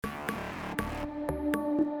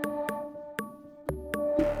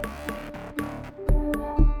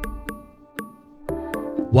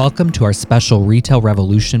Welcome to our special Retail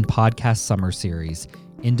Revolution podcast summer series,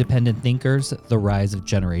 Independent Thinkers, The Rise of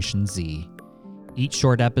Generation Z. Each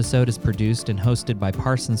short episode is produced and hosted by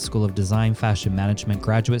Parsons School of Design Fashion Management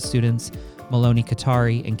graduate students Maloney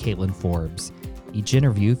Katari and Caitlin Forbes. Each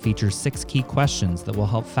interview features 6 key questions that will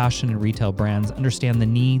help fashion and retail brands understand the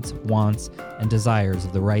needs, wants, and desires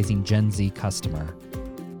of the rising Gen Z customer.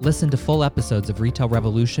 Listen to full episodes of Retail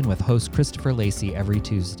Revolution with host Christopher Lacey every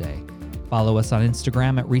Tuesday. Follow us on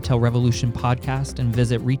Instagram at Retail Revolution Podcast and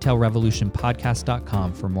visit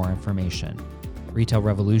retailrevolutionpodcast.com for more information. Retail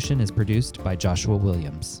Revolution is produced by Joshua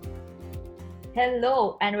Williams.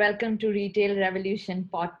 Hello and welcome to Retail Revolution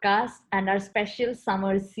Podcast and our special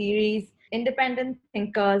summer series, Independent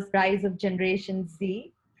Thinkers, Rise of Generation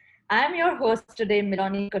Z. I'm your host today,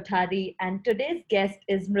 Maloney Kothari, and today's guest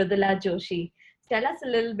is Mridula Joshi. Tell us a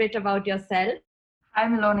little bit about yourself. Hi,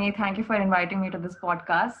 Maloney. Thank you for inviting me to this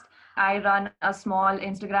podcast. I run a small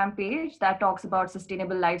Instagram page that talks about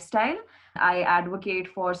sustainable lifestyle. I advocate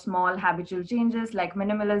for small habitual changes like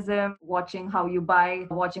minimalism, watching how you buy,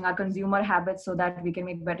 watching our consumer habits so that we can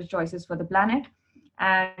make better choices for the planet.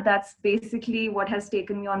 And that's basically what has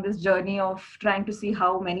taken me on this journey of trying to see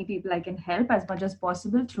how many people I can help as much as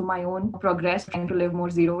possible through my own progress, trying to live more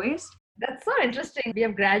zero waste. That's so interesting. We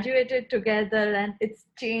have graduated together and it's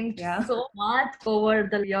changed so much over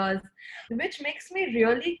the years, which makes me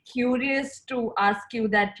really curious to ask you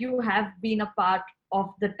that you have been a part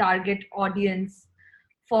of the target audience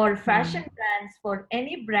for fashion brands, for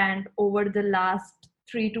any brand over the last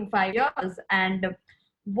 3 to 5 years. And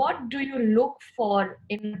what do you look for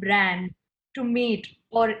in a brand to meet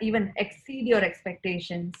or even exceed your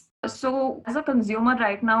expectations? So as a consumer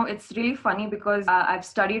right now, it's really funny because I've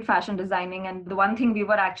studied fashion designing, and the one thing we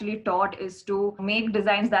were actually taught is to make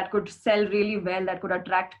designs that could sell really well, that could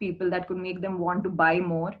attract people, that could make them want to buy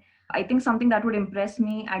more. I think something that would impress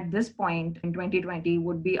me at this point in 2020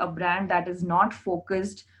 would be a brand that is not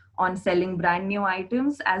focused on selling brand new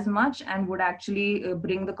items as much and would actually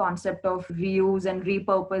bring the concept of reuse and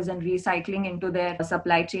repurpose and recycling into their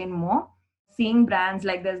supply chain more. Seeing brands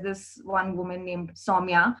like there's this one woman named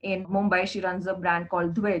Soumya in Mumbai. She runs a brand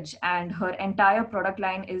called Dwij, and her entire product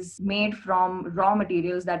line is made from raw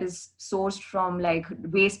materials that is sourced from like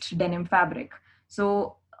waste denim fabric.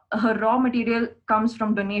 So her raw material comes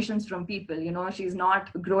from donations from people. She's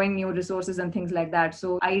not growing new resources and things like that.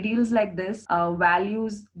 So ideals like this,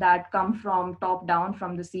 values that come from top down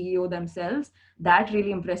from the CEO themselves, that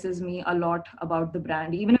really impresses me a lot about the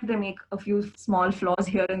brand. Even if they make a few small flaws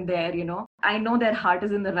here and there, I know their heart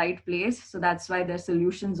is in the right place. So that's why their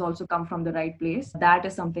solutions also come from the right place. That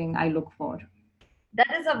is something I look for.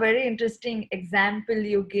 That is a very interesting example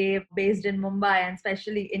you gave based in Mumbai, and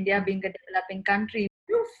especially India being a developing country.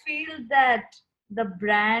 Do you feel that the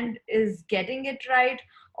brand is getting it right,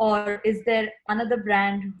 or is there another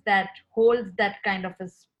brand that holds that kind of a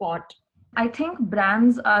spot? I think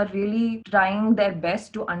brands are really trying their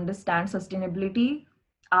best to understand sustainability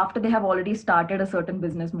after they have already started a certain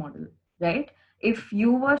business model, right? If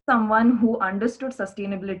you were someone who understood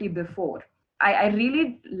sustainability before, I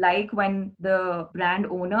really like when the brand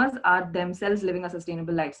owners are themselves living a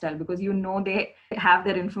sustainable lifestyle, because they have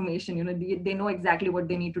their information, they know exactly what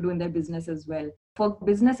they need to do in their business as well. For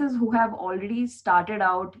businesses who have already started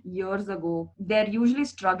out years ago, they're usually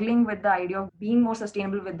struggling with the idea of being more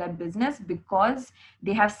sustainable with that business because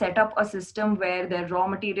they have set up a system where their raw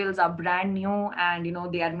materials are brand new and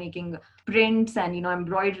they are making prints and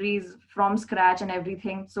embroideries from scratch and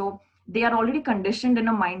everything. So they are already conditioned in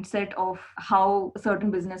a mindset of how a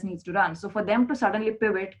certain business needs to run. So for them to suddenly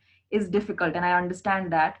pivot is difficult, and I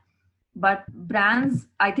understand that. But brands,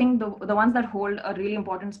 I think the ones that hold a really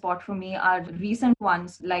important spot for me are recent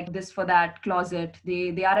ones like This For That, Closet.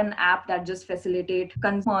 They are an app that just facilitate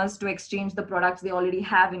consumers to exchange the products they already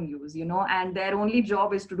have in use, and their only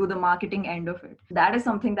job is to do the marketing end of it. That is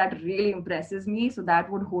something that really impresses me. So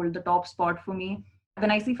that would hold the top spot for me. When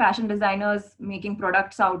I see fashion designers making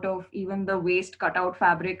products out of even the waste cutout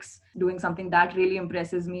fabrics, doing something that really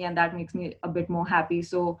impresses me, and that makes me a bit more happy.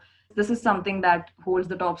 So this is something that holds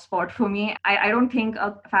the top spot for me. I don't think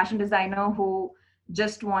a fashion designer who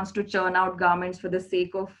just wants to churn out garments for the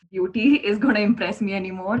sake of beauty is going to impress me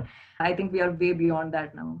anymore. I think we are way beyond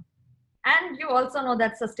that now. And you also know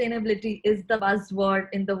that sustainability is the buzzword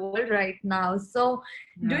in the world right now. So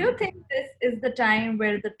do you think this is the time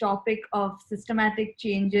where the topic of systematic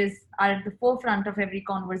changes are at the forefront of every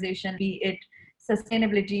conversation, be it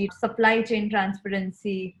sustainability, supply chain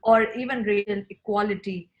transparency, or even racial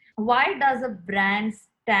equality? Why does a brand's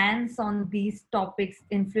stance on these topics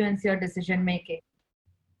influence your decision making?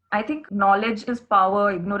 I think knowledge is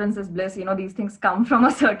power, ignorance is bliss. These things come from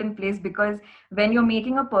a certain place, because when you're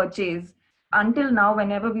making a purchase, until now,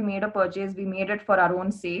 whenever we made a purchase, we made it for our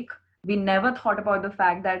own sake. We never thought about the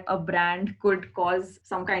fact that a brand could cause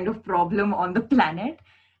some kind of problem on the planet.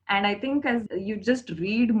 And I think as you just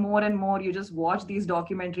read more and more, you just watch these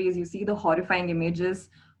documentaries, you see the horrifying images.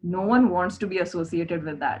 No one wants to be associated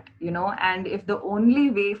with that. And if the only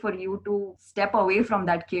way for you to step away from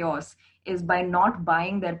that chaos is by not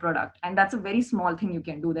buying their product, and that's a very small thing you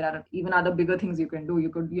can do. There are even other bigger things you can do. You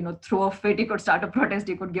could throw a fit, you could start a protest,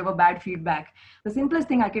 you could give a bad feedback. The simplest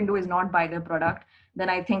thing I can do is not buy their product. Then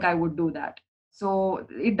I think I would do that. So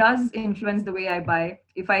it does influence the way I buy.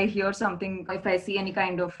 If I hear something, if I see any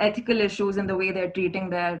kind of ethical issues in the way they're treating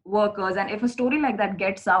their workers, and if a story like that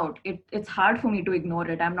gets out, it's hard for me to ignore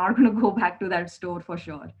it. I'm not going to go back to that store for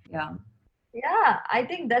sure. Yeah. Yeah, I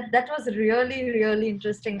think that was really, really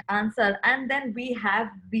interesting answer. And then we have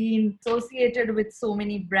been associated with so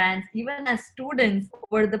many brands, even as students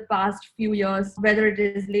over the past few years, whether it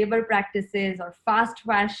is labor practices or fast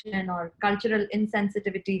fashion or cultural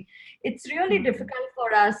insensitivity. It's really difficult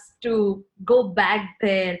for us to go back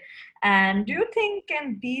there. And do you think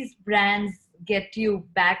can these brands get you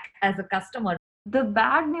back as a customer? The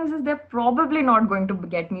bad news is they're probably not going to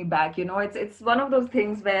get me back. It's one of those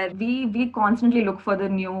things where we constantly look for the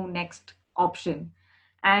new next option.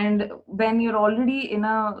 And when you're already in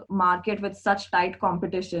a market with such tight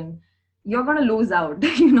competition, you're going to lose out.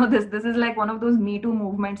 This is like one of those Me Too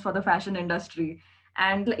movements for the fashion industry.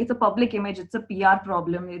 And it's a public image, it's a PR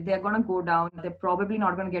problem. They're going to go down. They're probably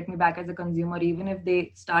not going to get me back as a consumer, even if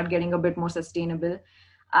they start getting a bit more sustainable.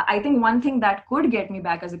 I think one thing that could get me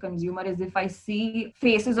back as a consumer is if I see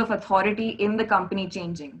faces of authority in the company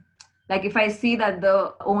changing. Like if I see that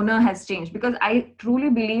the owner has changed, because I truly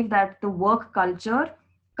believe that the work culture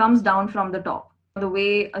comes down from the top. The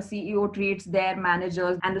way a CEO treats their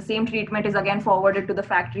managers, and the same treatment is again forwarded to the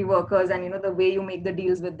factory workers, and the way you make the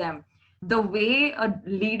deals with them. The way a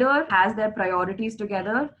leader has their priorities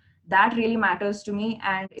together, that really matters to me.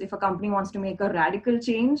 And if a company wants to make a radical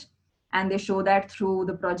change, and they show that through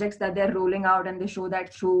the projects that they're rolling out, and they show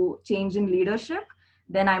that through change in leadership,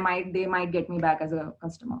 then they might get me back as a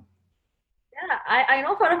customer. Yeah, I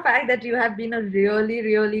know for a fact that you have been a really,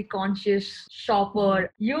 really conscious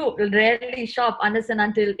shopper. You rarely shop unless and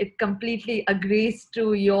until it completely agrees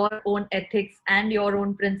to your own ethics and your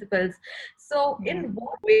own principles. So in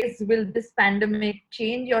what ways will this pandemic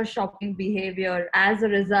change your shopping behavior as a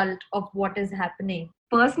result of what is happening?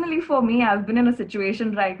 Personally, for me, I've been in a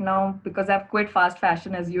situation right now because I've quit fast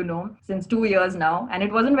fashion, as you know, since 2 years now. And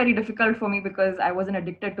it wasn't very difficult for me because I wasn't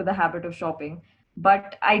addicted to the habit of shopping.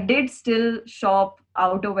 But I did still shop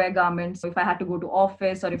outerwear garments. So if I had to go to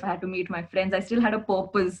office or if I had to meet my friends, I still had a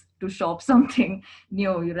purpose to shop something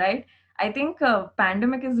new, right? I think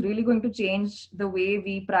pandemic is really going to change the way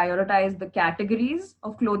we prioritize the categories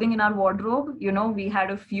of clothing in our wardrobe. We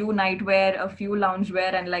had a few nightwear, a few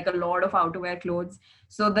loungewear, and like a lot of outerwear clothes.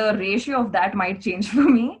 So the ratio of that might change for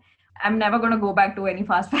me. I'm never going to go back to any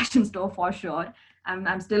fast fashion store for sure.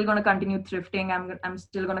 I'm still going to continue thrifting. I'm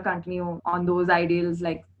still going to continue on those ideals,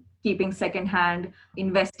 like keeping secondhand,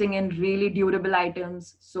 investing in really durable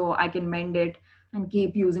items so I can mend it and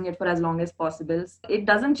keep using it for as long as possible. It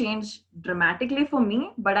doesn't change dramatically for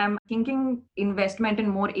me, but I'm thinking investment in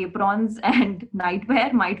more aprons and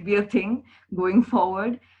nightwear might be a thing going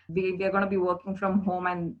forward. We are going to be working from home,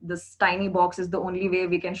 and this tiny box is the only way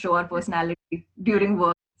we can show our personality during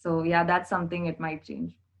work. So yeah, that's something it might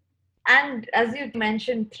change. And as you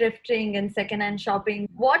mentioned, thrifting and secondhand shopping,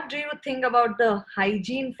 what do you think about the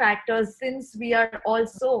hygiene factors since we are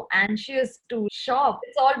also anxious to shop?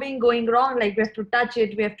 It's all been going wrong. Like we have to touch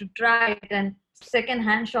it, we have to try it, and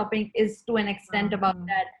secondhand shopping is to an extent about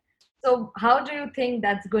that. So how do you think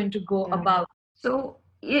that's going to go about? So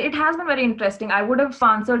it has been very interesting. I would have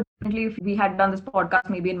answered differently if we had done this podcast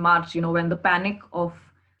maybe in March, when the panic of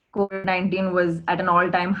COVID-19 was at an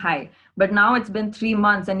all-time high. But now it's been 3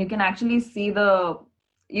 months, and you can actually see the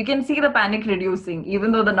panic reducing,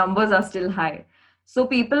 even though the numbers are still high. So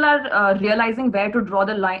people are realizing where to draw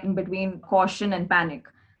the line between caution and panic.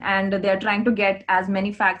 And they're trying to get as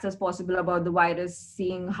many facts as possible about the virus,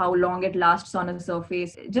 seeing how long it lasts on a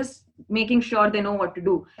surface, just making sure they know what to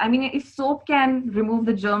do. I mean, if soap can remove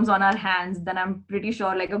the germs on our hands, then I'm pretty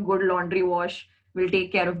sure like a good laundry wash will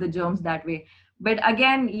take care of the germs that way. But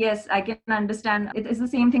again, yes, I can understand. It's the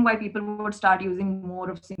same thing why people would start using more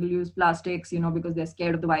of single-use plastics, because they're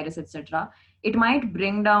scared of the virus, etc. It might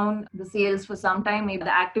bring down the sales for some time. Maybe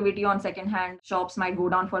the activity on secondhand shops might go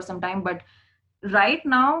down for some time. But Right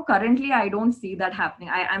now, currently, I don't see that happening.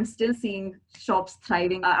 I'm still seeing shops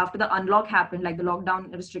thriving after the unlock happened, like the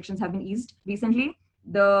lockdown restrictions have been eased recently.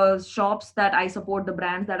 The shops that I support, the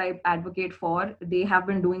brands that I advocate for, they have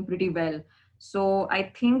been doing pretty well. So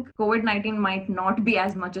I think COVID-19 might not be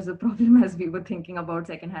as much as a problem as we were thinking about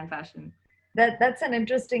secondhand fashion. That's an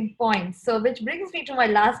interesting point. So, which brings me to my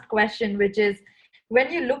last question, which is, when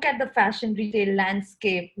you look at the fashion retail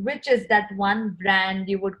landscape, which is that one brand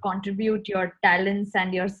you would contribute your talents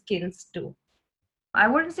and your skills to? I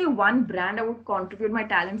wouldn't say one brand I would contribute my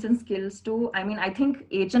talents and skills to. I mean, I think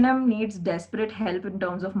H&M needs desperate help in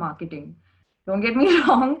terms of marketing. Don't get me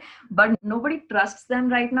wrong, but nobody trusts them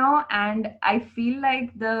right now. And I feel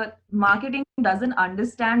like the marketing doesn't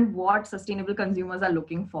understand what sustainable consumers are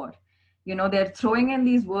looking for. They're throwing in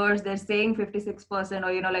these words, they're saying 56%,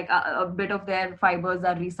 or, like a bit of their fibers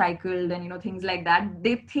are recycled and, things like that.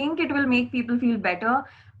 They think it will make people feel better,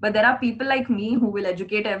 but there are people like me who will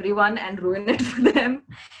educate everyone and ruin it for them.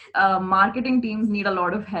 Marketing teams need a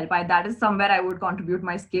lot of help. That is somewhere I would contribute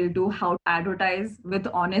my skill to, how to advertise with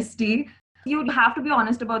honesty. You have to be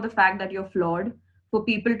honest about the fact that you're flawed for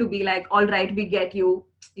people to be like, all right, we get you.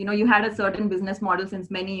 You had a certain business model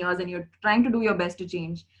since many years and you're trying to do your best to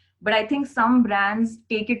change. But I think some brands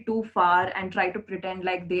take it too far and try to pretend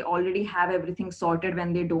like they already have everything sorted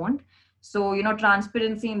when they don't. So,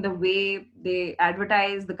 transparency in the way they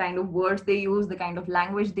advertise, the kind of words they use, the kind of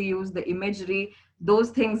language they use, the imagery,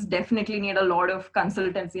 those things definitely need a lot of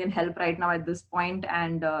consultancy and help right now at this point.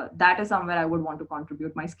 And that is somewhere I would want to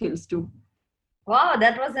contribute my skills to. Wow,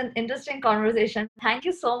 that was an interesting conversation. Thank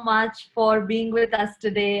you so much for being with us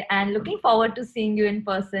today and looking forward to seeing you in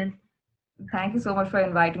person. Thank you so much for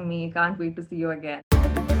inviting me. Can't wait to see you again.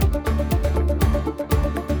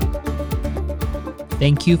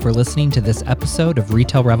 Thank you for listening to this episode of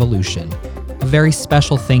Retail Revolution. A very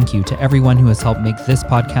special thank you to everyone who has helped make this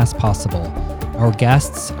podcast possible. Our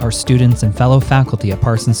guests, our students, and fellow faculty at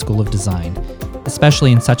Parsons School of Design,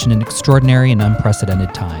 especially in such an extraordinary and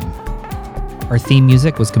unprecedented time. Our theme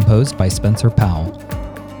music was composed by Spencer Powell.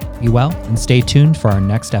 Be well and stay tuned for our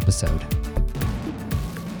next episode.